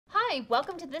Hi,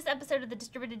 welcome to this episode of the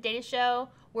Distributed Data Show,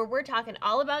 where we're talking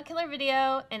all about killer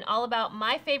video and all about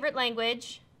my favorite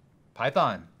language,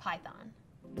 Python.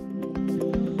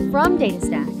 From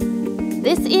DataStax,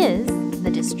 this is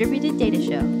the Distributed Data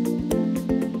Show.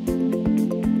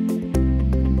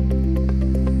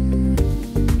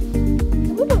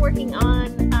 So we've been working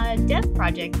on a dev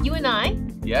project, you and I.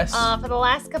 Yes. For the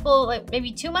last couple,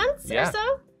 maybe 2 months Yeah. or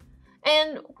so.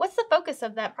 And what's the focus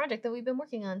of that project that we've been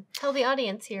working on? Tell the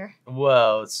audience here.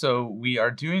 Well, so we are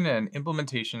doing an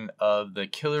implementation of the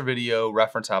KillRVideo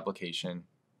reference application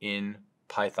in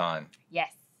Python.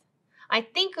 Yes. I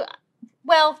think,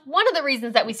 well, one of the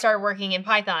reasons that we started working in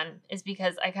Python is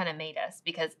because I kind of made us,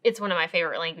 because it's one of my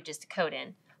favorite languages to code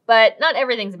in. But not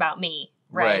everything's about me,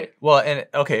 right? Well, and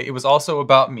okay, it was also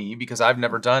about me because I've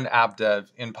never done app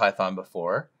dev in Python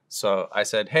before. So I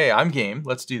said, hey, I'm game.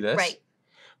 Let's do this. Right.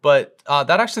 But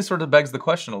that actually sort of begs the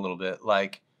question a little bit.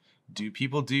 Like, do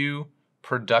people do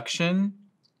production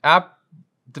app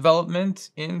development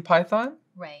in Python?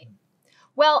 Right.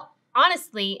 Well,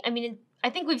 honestly, I mean, I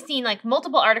think we've seen like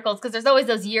multiple articles because there's always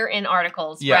those year-end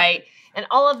articles, Yeah. right? And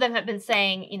all of them have been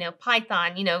saying, you know,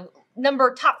 Python, you know,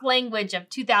 top language of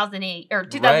 2008 or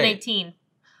 2018.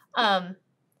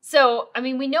 So, I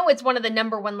mean, we know it's one of the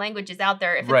 #1 languages out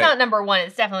there. If it's Right. not #1,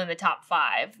 it's definitely in the top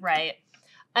 5, right?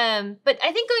 But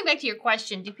I think going back to your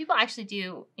question, do people actually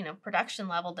do, you know, production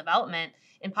level development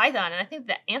in Python? And I think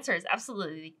the answer is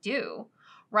absolutely they do,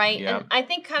 right? Yeah. And I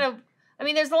think I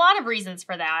mean, there's a lot of reasons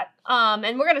for that.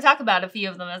 And we're going to talk about a few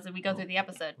of them as we go through the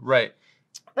episode. Right.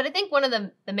 But I think one of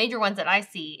the major ones that I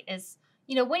see is,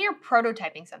 you know, when you're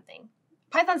prototyping something,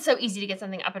 Python's so easy to get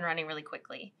something up and running really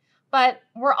quickly, but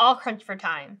we're all crunched for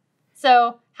time.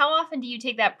 So how often do you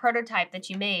take that prototype that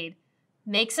you made,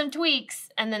 make some tweaks,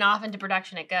 and then off into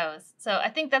production it goes? So I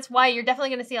think that's why you're definitely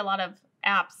going to see a lot of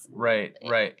apps. Right.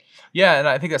 Yeah, and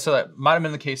I think that might have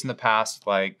been the case in the past.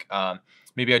 Like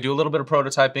maybe I do a little bit of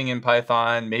prototyping in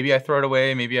Python. Maybe I throw it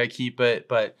away. Maybe I keep it.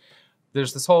 But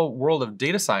there's this whole world of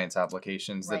data science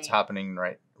applications that's happening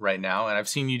right now. And I've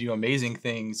seen you do amazing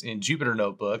things in Jupyter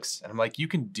notebooks. And I'm like, you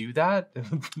can do that?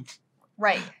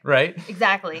 Right. Right?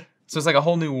 Exactly. So it's like a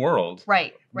whole new world.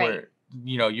 Right. Where,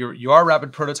 you know, you are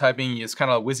rapid prototyping. It's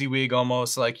kind of a WYSIWYG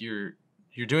almost, like you're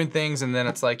doing things and then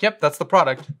it's like, yep, that's the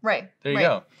product. Right. There you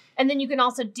go. And then you can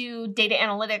also do data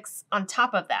analytics on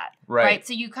top of that. Right.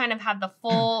 So you kind of have the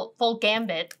full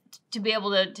gambit to be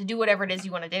able to do whatever it is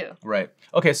you want to do. Right.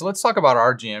 Okay, so let's talk about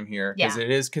our jam here, because Yeah.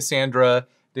 it is Cassandra,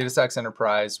 DataStax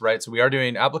Enterprise, right? So we are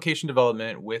doing application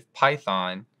development with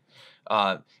Python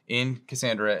in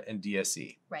Cassandra and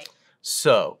DSE. Right.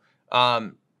 So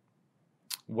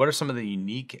what are some of the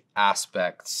unique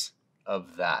aspects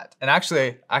of that? And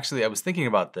actually, I was thinking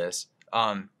about this.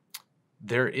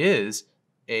 There is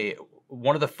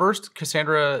one of the first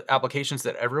Cassandra applications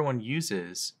that everyone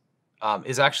uses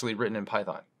is actually written in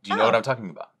Python. Do you know what I'm talking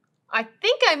about? I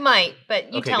think I might,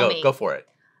 but you tell me. Go for it.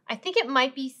 I think it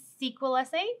might be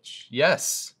cqlsh.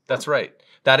 Yes, that's right.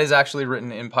 That is actually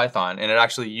written in Python, and it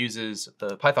actually uses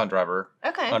the Python driver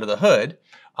under the hood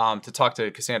to talk to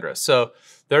Cassandra. So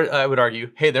there, I would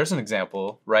argue, hey, there's an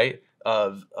example, right,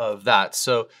 of that.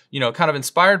 So, you know, kind of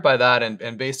inspired by that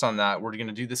and based on that, we're going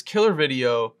to do this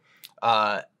KillRVideo.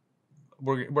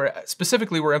 We're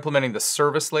specifically implementing the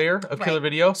service layer of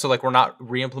KillRVideo. So like we're not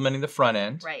re-implementing the front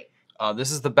end. Right. This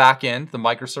is the back end, the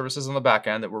microservices on the back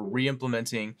end that we're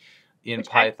re-implementing in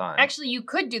Python. Actually, you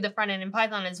could do the front end in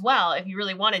Python as well if you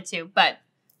really wanted to, but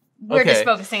we're just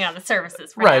focusing on the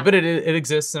services for now. But it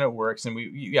exists and it works. And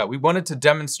we wanted to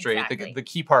demonstrate, the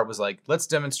key part was like, let's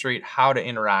demonstrate how to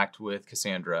interact with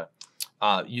Cassandra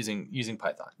using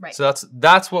Python. Right. So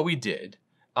that's what we did.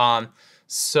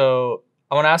 So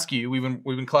I want to ask you, we've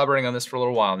been collaborating on this for a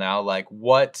little while now. Like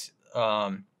what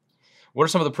are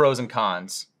some of the pros and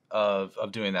cons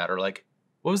of doing that? Or like,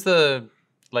 what was the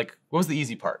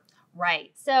easy part?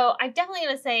 Right. So I'm definitely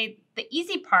going to say the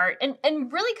easy part, and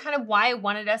really kind of why I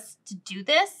wanted us to do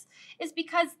this, is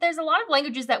because there's a lot of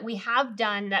languages that we have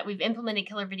done that we've implemented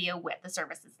KillRVideo with the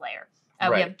services layer.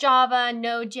 We have Java,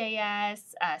 Node.js,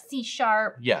 C#.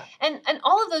 Yeah. And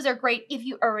all of those are great if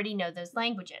you already know those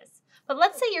languages. But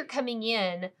let's say you're coming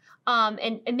in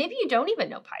and maybe you don't even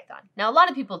know Python. Now, a lot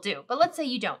of people do, but let's say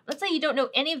you don't. Let's say you don't know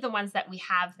any of the ones that we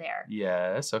have there.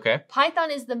 Yes, okay.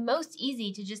 Python is the most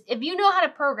easy to just, if you know how to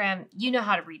program, you know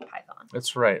how to read Python.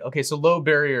 That's right. Okay, so low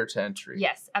barrier to entry.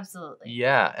 Yes, absolutely.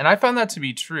 Yeah, and I found that to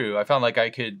be true. I found like I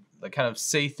could like kind of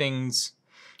say things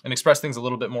and express things a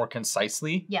little bit more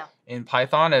concisely in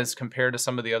Python as compared to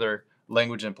some of the other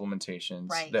language implementations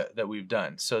that we've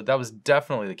done. So that was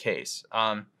definitely the case.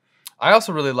 I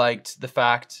also really liked the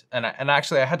fact, and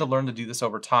actually I had to learn to do this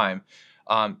over time.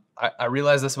 I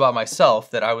realized this about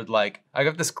myself, that I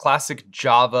got this classic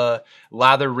Java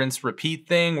lather, rinse, repeat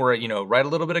thing where, write a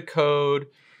little bit of code,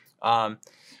 run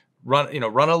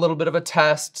a little bit of a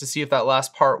test to see if that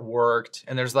last part worked.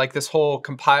 And there's like this whole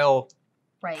compile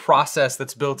process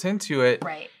that's built into it.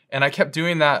 Right. And I kept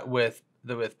doing that with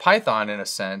Python in a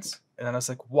sense. And then I was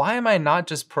like, why am I not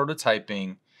just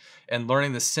prototyping and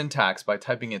learning the syntax by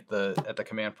typing at the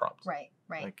command prompt? Right.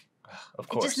 Like, of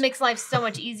course. It just makes life so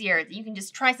much easier. You can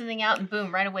just try something out and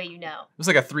boom, right away you know. It was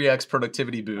like a 3x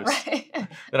productivity boost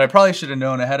that I probably should have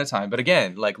known ahead of time. But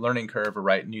again, like learning curve or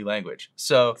write new language.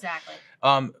 So exactly.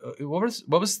 What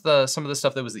was some of the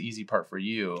stuff that was the easy part for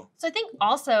you? So I think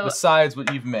also besides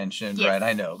what you've mentioned, right?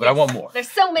 I know, but I want more.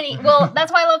 There's so many. Well,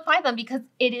 that's why I love Python, because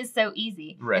it is so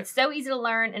easy. Right. It's so easy to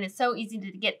learn, and it's so easy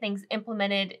to get things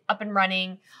implemented, up and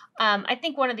running. I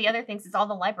think one of the other things is all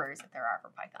the libraries that there are for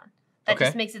Python. That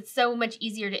just makes it so much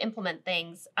easier to implement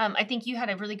things. I think you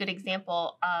had a really good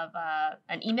example of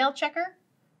an email checker.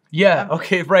 Yeah.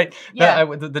 Okay. Right. Yeah.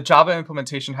 The Java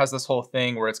implementation has this whole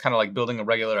thing where it's kind of like building a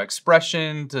regular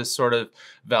expression to sort of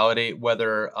validate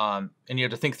whether, and you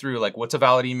have to think through like what's a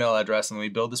valid email address, and we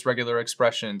build this regular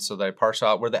expression so that I parse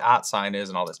out where the @ sign is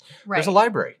and all this. Right. There's a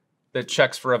library that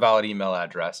checks for a valid email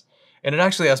address, and it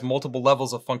actually has multiple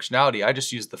levels of functionality. I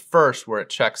just used the first where it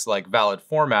checks like valid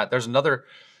format. There's another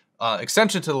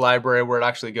extension to the library where it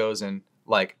actually goes and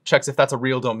like checks if that's a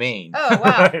real domain. Oh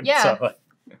wow! Right? Yeah. So,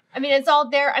 I mean, it's all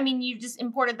there. I mean, you just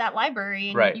imported that library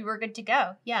and you were good to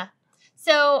go. Yeah.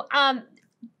 So,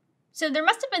 so there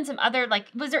must have been some other, like,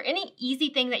 was there any easy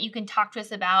thing that you can talk to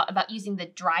us about using the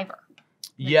driver?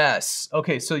 Yes.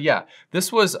 Okay. So yeah,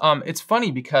 this was, it's funny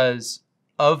because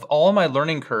of all my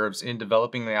learning curves in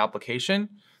developing the application,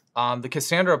 the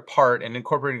Cassandra part and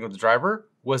incorporating with the driver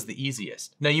was the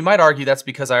easiest. Now you might argue that's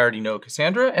because I already know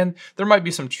Cassandra, and there might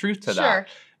be some truth to that.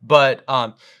 But,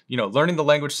 learning the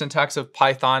language syntax of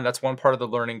Python, that's one part of the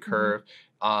learning curve.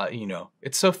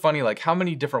 It's so funny, like how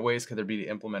many different ways could there be to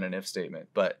implement an if statement?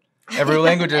 But every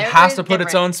language has to put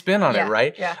its own spin on it,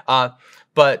 right? Yeah.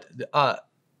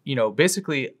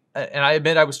 Basically, and I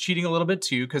admit I was cheating a little bit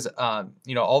too, because,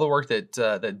 all the work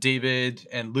that David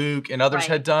and Luke and others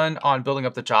had done on building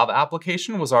up the Java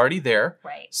application was already there.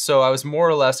 Right. So I was more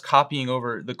or less copying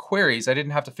over the queries. I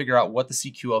didn't have to figure out what the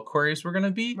SQL queries were going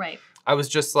to be. Right. I was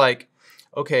just like,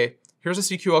 okay, here's a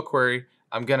SQL query.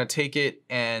 I'm going to take it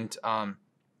and I'm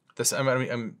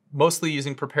mostly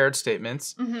using prepared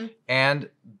statements and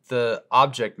the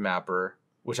object mapper,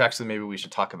 which actually maybe we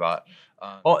should talk about.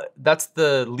 That's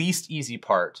the least easy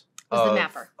part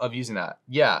of using that.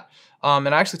 Yeah. And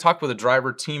I actually talked with a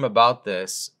driver team about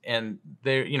this, and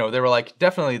they were like,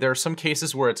 definitely there are some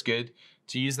cases where it's good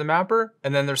to use the mapper,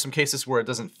 and then there's some cases where it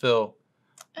doesn't fill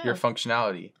your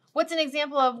functionality. What's an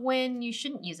example of when you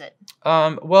shouldn't use it?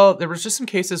 Well, there was just some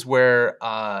cases where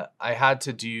I had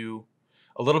to do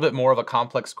a little bit more of a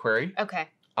complex query. Okay.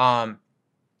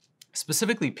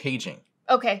 Specifically paging.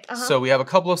 Okay. So we have a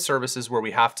couple of services where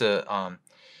we have to,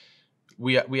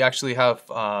 we actually have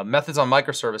methods on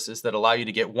microservices that allow you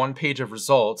to get one page of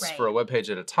results for a web page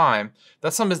at a time.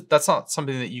 That's not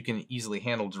something that you can easily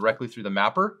handle directly through the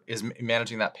mapper, is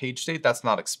managing that page state. That's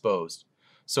not exposed.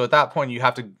 So at that point, you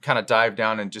have to kind of dive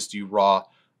down and just do raw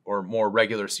or more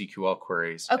regular SQL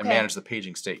queries and manage the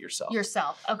paging state yourself.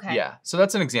 Okay. Yeah. So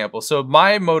that's an example. So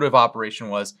my mode of operation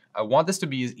was, I want this to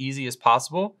be as easy as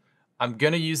possible. I'm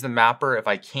going to use the mapper if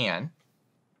I can.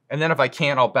 And then if I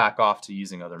can't, I'll back off to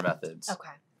using other methods.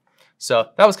 Okay. So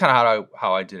that was kind of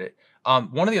how I did it.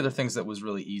 One of the other things that was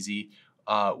really easy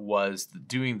was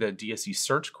doing the DSE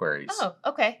search queries. Oh,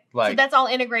 okay. So that's all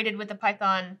integrated with the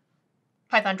Python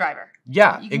driver.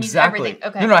 Yeah, you can exactly. Use everything.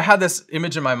 Okay. No, I had this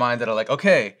image in my mind that I'm like,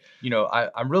 okay,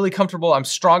 I'm really comfortable. I'm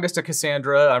strongest at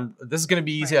Cassandra. This is going to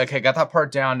be easy. Okay, got that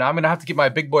part down. Now I'm going to have to get my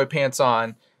big boy pants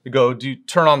on to go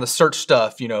turn on the search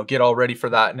stuff, get all ready for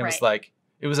that. And it was like,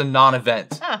 it was a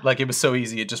non-event. Like it was so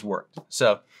easy. It just worked.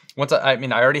 So once I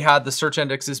already had the search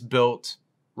indexes built,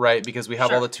 right? Because we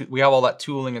have all that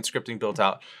tooling and scripting built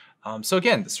out. So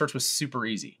again, the search was super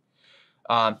easy.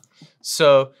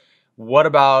 So what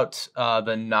about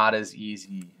the not as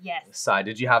easy side?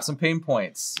 Did you have some pain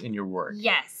points in your work?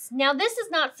 Yes. Now, this is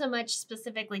not so much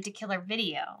specifically to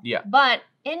KillRVideo. Yeah. But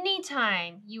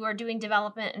anytime you are doing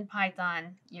development in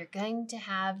Python, you're going to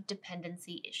have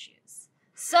dependency issues.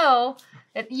 So,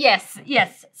 yes.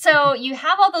 So you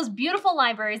have all those beautiful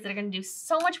libraries that are going to do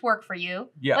so much work for you,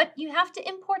 but you have to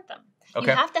import them. Okay.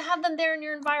 You have to have them there in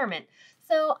your environment.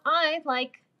 So I,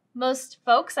 like most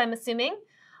folks, I'm assuming,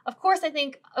 of course, I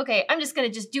think, okay, I'm just going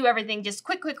to just do everything just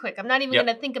quick. I'm not even going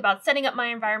to think about setting up my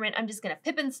environment. I'm just going to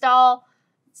pip install,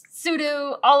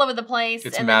 sudo all over the place.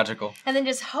 It's magical. And then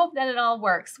just hope that it all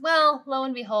works. Well, lo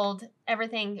and behold,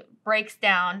 everything breaks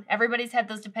down. Everybody's had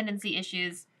those dependency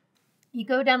issues. You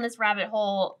go down this rabbit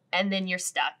hole and then you're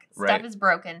stuck. Stuff is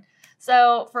broken.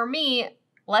 So for me,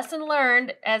 lesson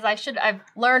learned, I've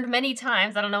learned many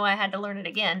times. I don't know why I had to learn it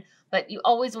again, but you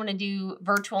always want to do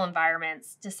virtual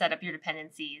environments to set up your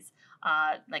dependencies,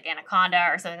 like Anaconda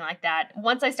or something like that.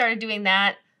 Once I started doing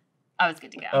that, I was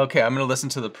good to go. Okay, I'm going to listen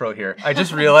to the pro here. I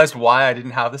just realized why I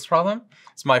didn't have this problem.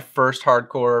 It's my first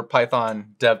hardcore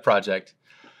Python dev project.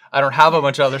 I don't have a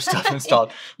bunch of other stuff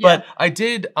installed, but I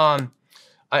did...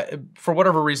 for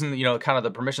whatever reason, you know, kind of the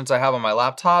permissions I have on my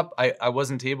laptop, I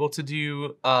wasn't able to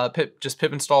do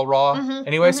pip install raw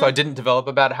anyway, so I didn't develop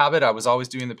a bad habit. I was always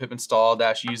doing the pip install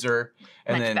 -user.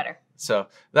 And Much then, better. So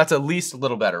that's at least a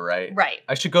little better, right? Right.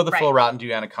 I should go the full route and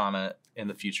do Anaconda in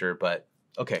the future, but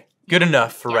okay, good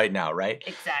enough for right now, right?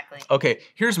 Exactly. Okay,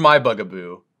 here's my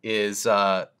bugaboo is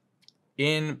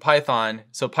in Python.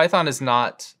 So Python is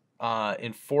not...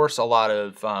 enforce a lot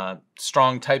of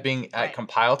strong typing at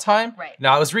compile time.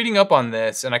 Now, I was reading up on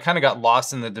this, and I kind of got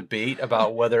lost in the debate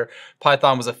about whether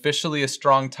Python was officially a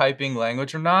strong typing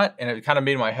language or not, and it kind of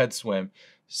made my head swim.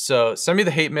 So send me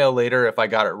the hate mail later if I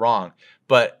got it wrong.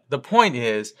 But the point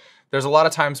is, there's a lot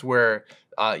of times where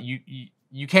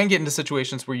you can get into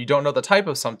situations where you don't know the type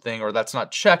of something, or that's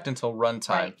not checked until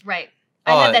runtime. Right.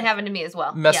 I had that happen to me as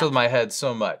well. Mess with my head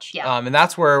so much. And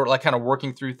that's where like kind of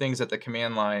working through things at the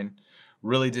command line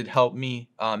really did help me.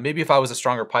 Maybe if I was a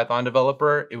stronger Python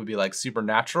developer, it would be like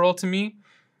supernatural to me.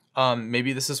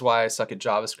 Maybe this is why I suck at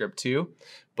JavaScript too,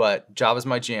 but Java's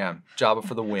my jam. Java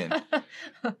for the win.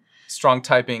 Strong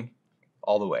typing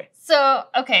all the way. So,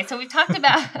 okay, so we've talked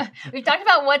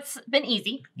about what's been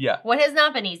easy. Yeah. What has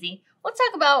not been easy. Let's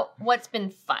talk about what's been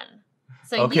fun.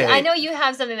 So I know you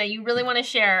have something that you really want to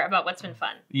share about what's been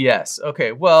fun. Yes.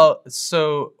 Okay. Well,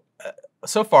 so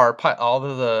far, all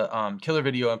of the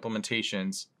KillRVideo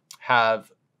implementations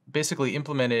have basically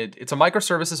implemented. It's a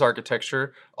microservices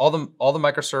architecture. All the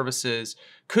microservices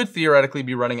could theoretically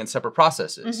be running in separate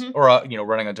processes, or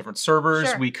running on different servers.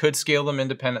 Sure. We could scale them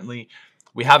independently.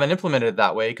 We haven't implemented it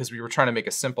that way because we were trying to make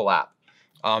a simple app.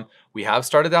 We have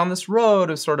started down this road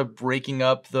of sort of breaking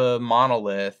up the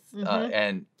monolith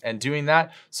and doing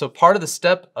that. So part of the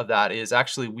step of that is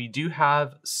actually we do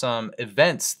have some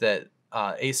events that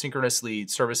asynchronously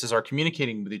services are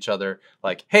communicating with each other,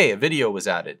 like, hey, a video was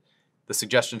added. The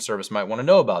suggestion service might want to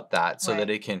know about that so that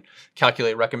it can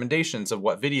calculate recommendations of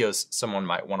what videos someone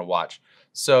might want to watch.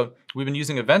 So we've been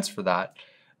using events for that.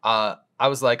 I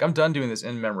was like, I'm done doing this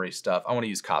in-memory stuff. I want to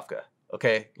use Kafka.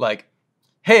 Okay, like,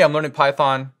 hey, I'm learning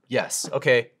Python. Yes.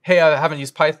 Okay. Hey, I haven't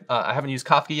used Python. I haven't used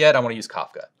Kafka yet. I want to use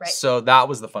Kafka. Right. So that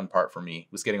was the fun part for me,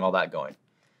 was getting all that going.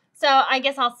 So I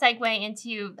guess I'll segue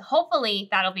into, hopefully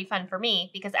that'll be fun for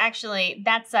me, because actually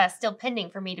that's still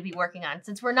pending for me to be working on.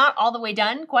 Since we're not all the way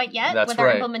done quite yet with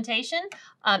our implementation,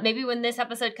 maybe when this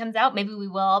episode comes out, maybe we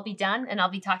will all be done, and I'll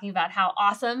be talking about how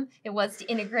awesome it was to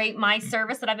integrate my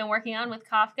service that I've been working on with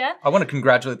Kafka. I want to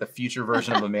congratulate the future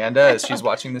version of Amanda as she's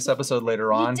watching this episode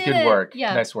later on. Good work.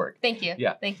 Yeah. Nice work. Thank you.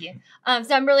 Yeah. Thank you.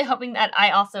 So I'm really hoping that I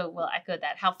also will echo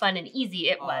that, how fun and easy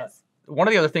it was. One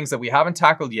of the other things that we haven't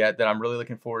tackled yet that I'm really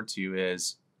looking forward to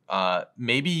is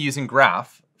maybe using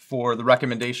Graph for the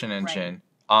recommendation engine.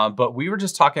 Right. But we were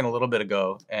just talking a little bit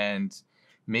ago, and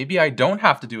maybe I don't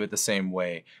have to do it the same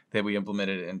way that we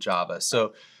implemented it in Java.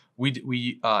 So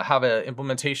we have an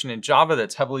implementation in Java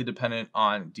that's heavily dependent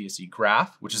on DSE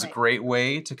Graph, which is a great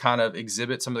way to kind of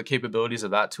exhibit some of the capabilities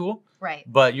of that tool. Right.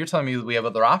 But you're telling me that we have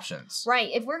other options.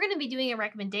 Right. If we're going to be doing a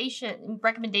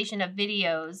recommendation of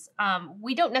videos,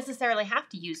 we don't necessarily have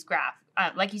to use Graph.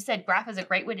 Like you said, Graph is a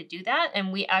great way to do that,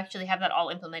 and we actually have that all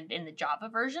implemented in the Java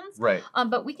versions. Right.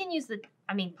 But we can use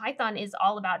Python is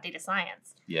all about data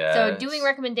science. Yeah. So doing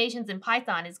recommendations in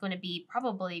Python is going to be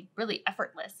probably really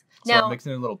effortless. So now,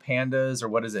 mixing in little pandas, or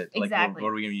what is it? Exactly. Like, what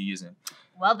are we going to be using?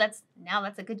 Well, that's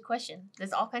a good question.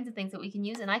 There's all kinds of things that we can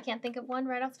use, and I can't think of one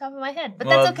right off the top of my head. But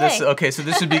that's okay. So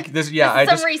this should be this. Yeah,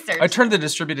 some research. I turned the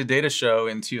distributed data show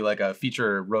into like a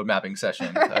feature road mapping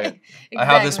session. Right. I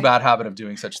have this bad habit of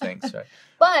doing such things. Right?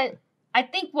 But I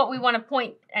think what we want to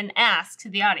point and ask to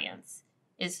the audience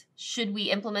is, should we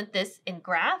implement this in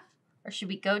Graph, or should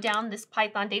we go down this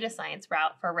Python data science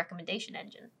route for a recommendation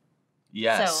engine?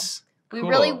 Yes. So we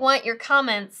really want your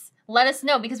comments. Let us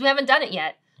know, because we haven't done it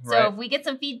yet. So if we get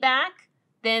some feedback,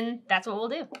 then that's what we'll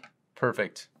do.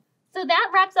 Perfect. So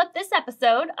that wraps up this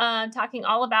episode, talking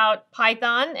all about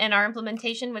Python and our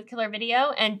implementation with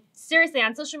KillRVideo. And seriously,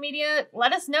 on social media,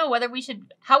 let us know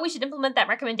how we should implement that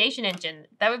recommendation engine.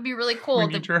 That would be really cool. We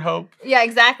need your help. Yeah,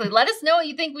 exactly. Let us know what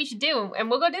you think we should do, and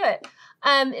we'll go do it.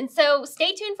 And so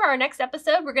stay tuned for our next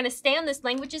episode. We're going to stay on this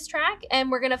languages track, and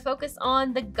we're going to focus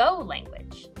on the Go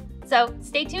language. So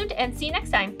stay tuned and see you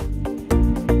next time.